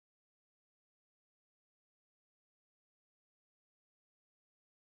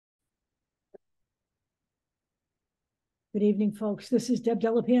Good evening, folks. This is Deb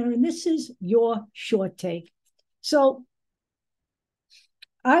Delapierre, and this is your short take. So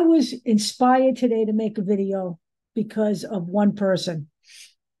I was inspired today to make a video because of one person,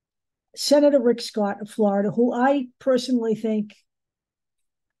 Senator Rick Scott of Florida, who I personally think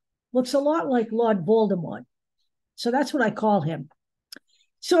looks a lot like Lord Voldemort. So that's what I call him.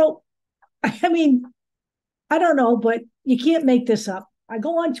 So, I mean, I don't know, but you can't make this up. I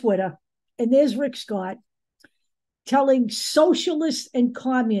go on Twitter, and there's Rick Scott telling socialists and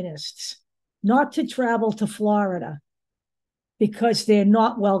communists not to travel to Florida because they're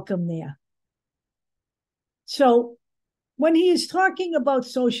not welcome there. So when he is talking about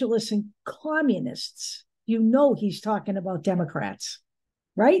socialists and communists, you know he's talking about Democrats,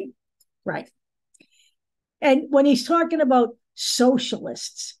 right? Right. And when he's talking about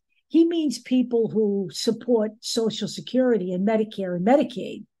socialists, he means people who support Social Security and Medicare and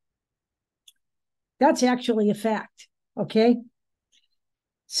Medicaid. That's actually a fact, okay?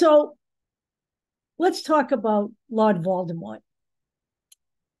 So let's talk about Lord Voldemort.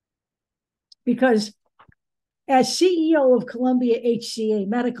 Because as CEO of Columbia HCA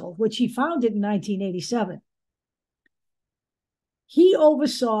Medical, which he founded in 1987, he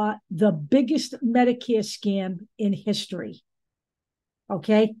oversaw the biggest Medicare scam in history,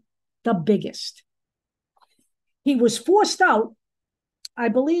 okay? The biggest. He was forced out, I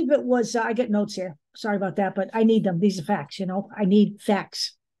believe it was, I got notes here. Sorry about that, but I need them. These are facts, you know. I need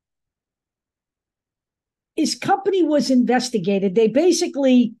facts. His company was investigated. They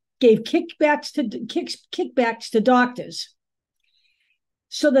basically gave kickbacks to doctors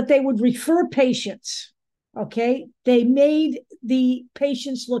so that they would refer patients, okay? They made the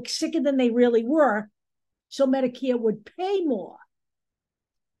patients look sicker than they really were, so Medicare would pay more.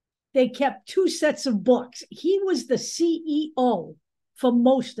 They kept two sets of books. He was the CEO for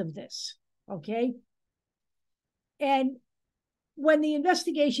most of this. Okay. And when the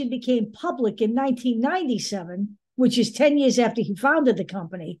investigation became public in 1997, which is 10 years after he founded the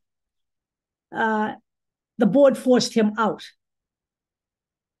company, the board forced him out.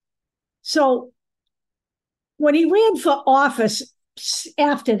 So when he ran for office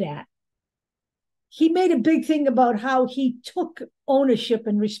after that, he made a big thing about how he took ownership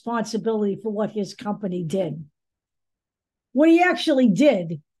and responsibility for what his company did. What he actually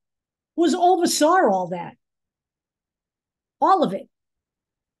did was oversaw all that, all of it.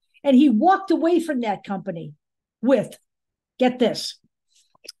 And he walked away from that company with, get this,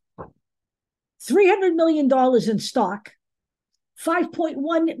 $300 million in stock,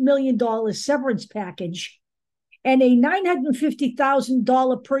 $5.1 million severance package, and a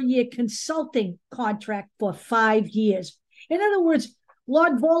 $950,000 per year consulting contract for 5 years. In other words,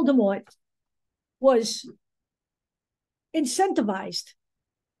 Lord Voldemort was incentivized.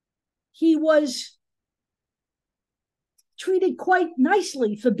 He was treated quite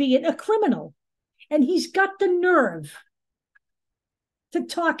nicely for being a criminal. And he's got the nerve to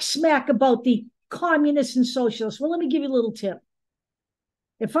talk smack about the communists and socialists. Well, let me give you a little tip.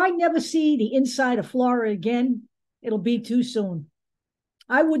 If I never see the inside of Florida again, it'll be too soon.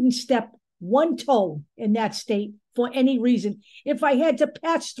 I wouldn't step one toe in that state for any reason. If I had to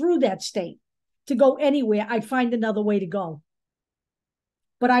pass through that state to go anywhere, I'd find another way to go.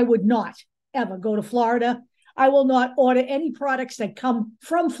 But I would not ever go to Florida. I will not order any products that come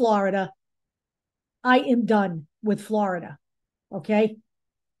from Florida. I am done with Florida, okay?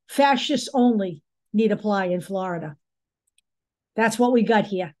 Fascists only need apply in Florida. That's what we got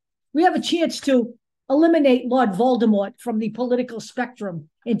here. We have a chance to eliminate Lord Voldemort from the political spectrum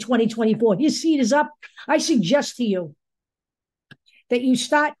in 2024. His seat is up. I suggest to you that you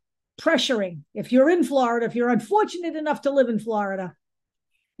start pressuring. If you're in Florida, if you're unfortunate enough to live in Florida,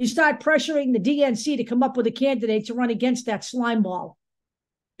 you start pressuring the DNC to come up with a candidate to run against that slime ball,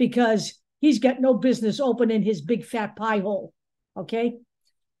 because he's got no business opening his big fat pie hole. Okay?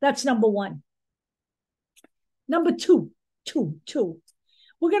 That's number one. Number two.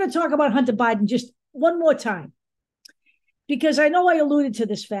 We're going to talk about Hunter Biden just one more time, because I know I alluded to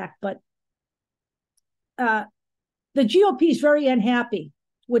this fact, but the GOP is very unhappy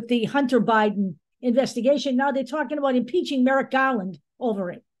with the Hunter Biden investigation. Now they're talking about impeaching Merrick Garland over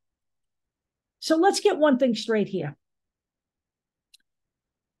it. So let's get one thing straight here.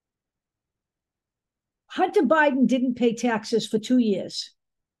 Hunter Biden didn't pay taxes for 2 years.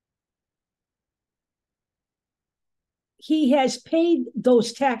 He has paid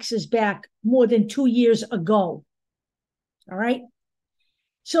those taxes back more than 2 years ago. All right?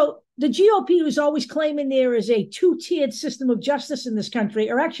 So the GOP, who's always claiming there is a two-tiered system of justice in this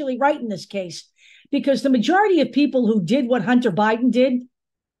country, are actually right in this case, because the majority of people who did what Hunter Biden did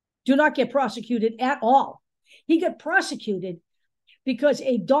do not get prosecuted at all. He got prosecuted because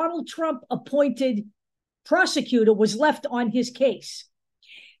a Donald Trump appointed prosecutor was left on his case.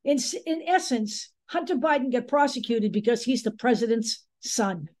 In essence, Hunter Biden got prosecuted because he's the president's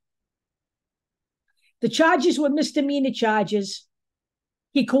son. The charges were misdemeanor charges.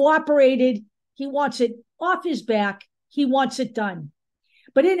 He cooperated. He wants it off his back. He wants it done.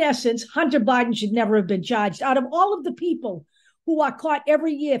 But in essence, Hunter Biden should never have been charged. Out of all of the people who are caught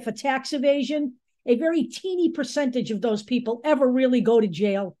every year for tax evasion, a very teeny percentage of those people ever really go to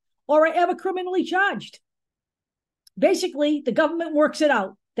jail or are ever criminally charged. Basically, the government works it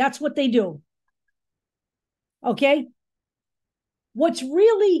out. That's what they do. Okay? What's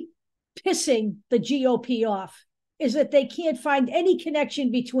really pissing the GOP off is that they can't find any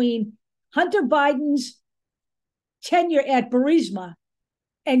connection between Hunter Biden's tenure at Burisma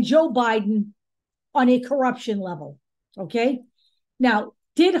and Joe Biden on a corruption level. Okay? Now,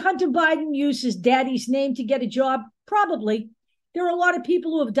 did Hunter Biden use his daddy's name to get a job? Probably. There are a lot of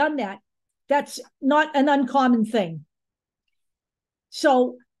people who have done that. That's not an uncommon thing.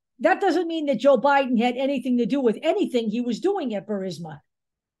 So that doesn't mean that Joe Biden had anything to do with anything he was doing at Burisma.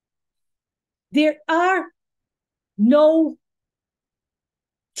 There are no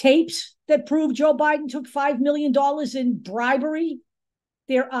tapes that prove Joe Biden took $5 million in bribery.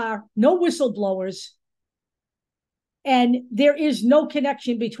 There are no whistleblowers. And there is no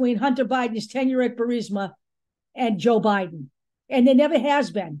connection between Hunter Biden's tenure at Burisma and Joe Biden. And there never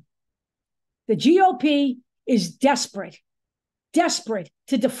has been. The GOP is desperate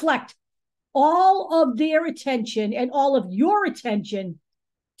to deflect all of their attention and all of your attention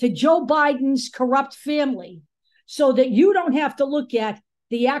to Joe Biden's corrupt family so that you don't have to look at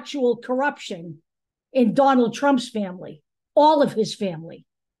the actual corruption in Donald Trump's family, all of his family.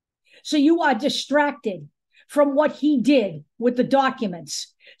 So you are distracted from what he did with the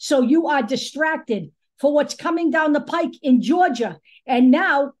documents. So you are distracted for what's coming down the pike in Georgia. And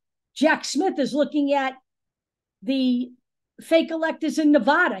now Jack Smith is looking at the fake electors in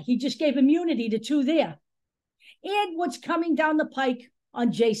Nevada. He just gave immunity to 2 there. And what's coming down the pike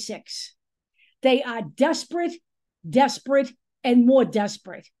on J6. They are desperate, and more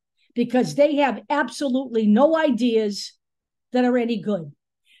desperate because they have absolutely no ideas that are any good.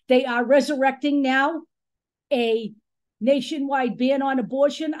 They are resurrecting now a nationwide ban on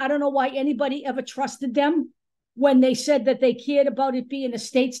abortion. I don't know why anybody ever trusted them when they said that they cared about it being a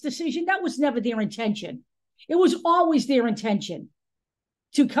state's decision. That was never their intention. It was always their intention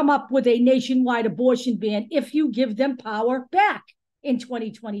to come up with a nationwide abortion ban if you give them power back in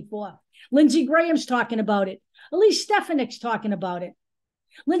 2024. Lindsey Graham's talking about it. Elise Stefanik's talking about it.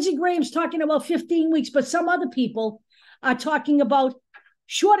 Lindsey Graham's talking about 15 weeks, but some other people are talking about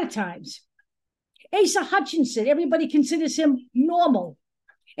shorter times. Asa Hutchinson, everybody considers him normal.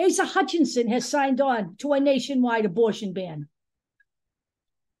 Asa Hutchinson has signed on to a nationwide abortion ban.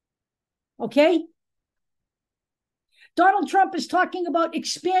 Okay? Donald Trump is talking about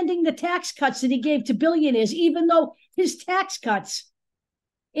expanding the tax cuts that he gave to billionaires, even though his tax cuts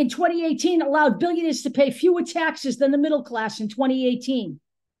in 2018 allowed billionaires to pay fewer taxes than the middle class in 2018.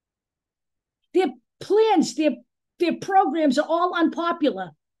 Their plans, their programs are all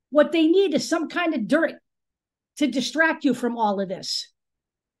unpopular. What they need is some kind of dirt to distract you from all of this.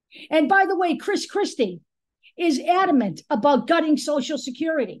 And by the way, Chris Christie is adamant about gutting Social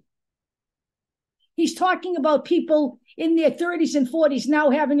Security. He's talking about people in their 30s and 40s now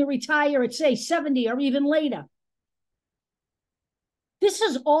having to retire at, say, 70 or even later. This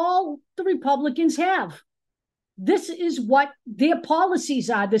is all the Republicans have. This is what their policies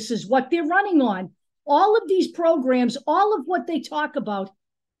are. This is what they're running on. All of these programs, all of what they talk about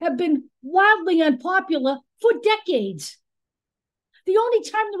have been wildly unpopular for decades. The only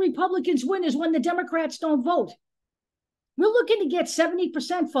time the Republicans win is when the Democrats don't vote. We're looking to get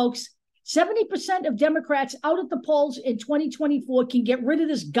 70%, folks. 70% of Democrats out at the polls in 2024 can get rid of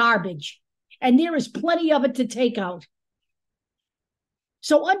this garbage. And there is plenty of it to take out.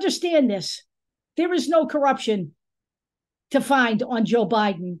 So understand this. There is no corruption to find on Joe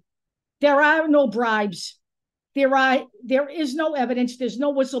Biden. There are no bribes. There is no evidence. There's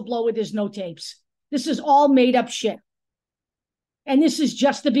no whistleblower. There's no tapes. This is all made up shit. And this is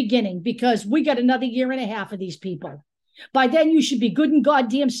just the beginning because we got another year and a half of these people. By then, you should be good and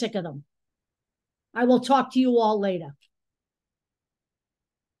goddamn sick of them. I will talk to you all later.